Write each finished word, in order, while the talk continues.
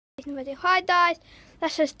Video. Hi guys,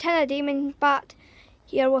 this is Tina Damon back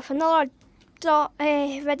here with another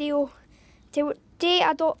video. Today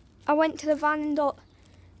I went to the van and got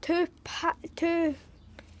two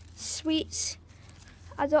sweets.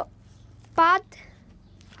 I got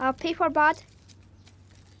a paper bag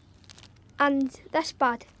and this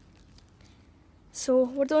bag. So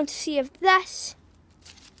we're going to see if this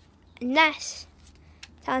and this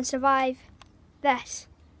can survive this.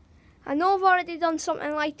 I know I've already done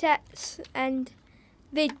something like it and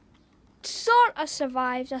they sort of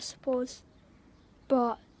survived, I suppose,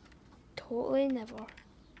 but totally never.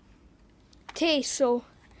 Okay, so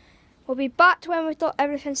we'll be back when we've got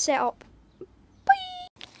everything set up.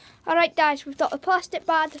 Bye! Alright guys, we've got the plastic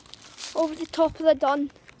bag over the top of the gun.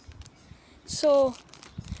 So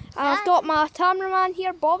I've got my cameraman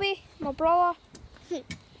here, Bobby, my brother.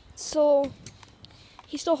 So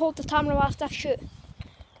he still holds the camera whilst I shoot.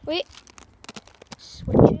 Wait.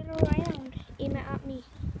 Switch it around. Aim it at me.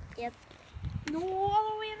 Yep. No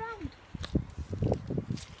other way around.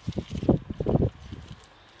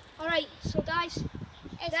 Alright, so guys.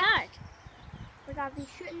 It's hard. We're going to be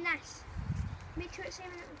shooting this. Make sure it's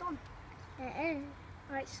aiming at the gun. It is.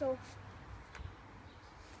 Alright, so.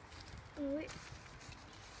 Oh, wait.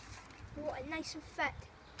 We want it nice and fit.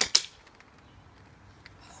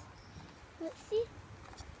 Let's see.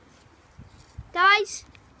 Guys.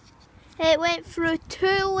 It went through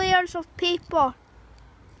 2 layers of paper.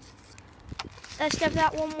 Let's give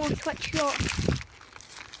that one more quick shot.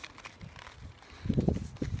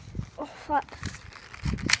 Oh fuck.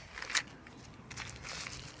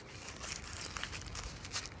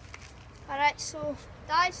 Alright, so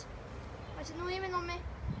guys, is it no aiming on me?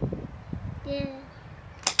 Yeah.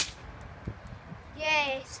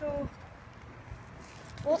 Yeah, so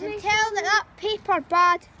you can tell that paper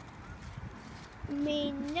bag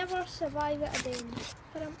may never survive it again.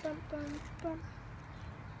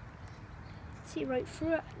 See right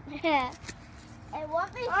through it. Yeah. I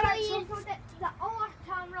want me to Alright, show so you. for the other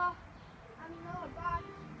camera and another bag.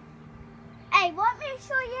 I want me to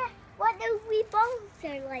show you what the wee balls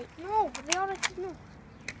are like. No, they already know.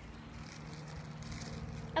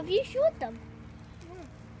 Have you showed them?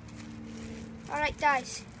 Alright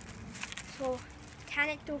guys, so can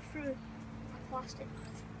it go through plastic?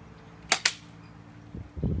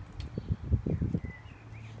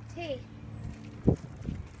 Okay.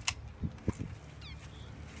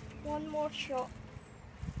 One more shot.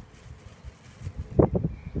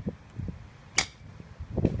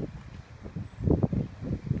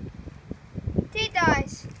 Okay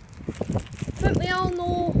guys, I think we all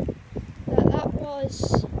know that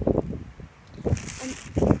was an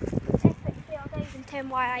epic fail. I don't even tell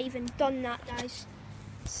why I even done that, guys.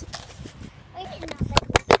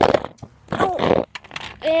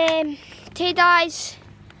 Okay guys,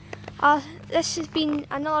 this has been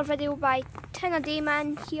another video by Tina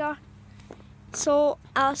Damon here. So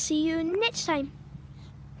I'll see you next time.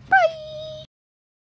 Bye!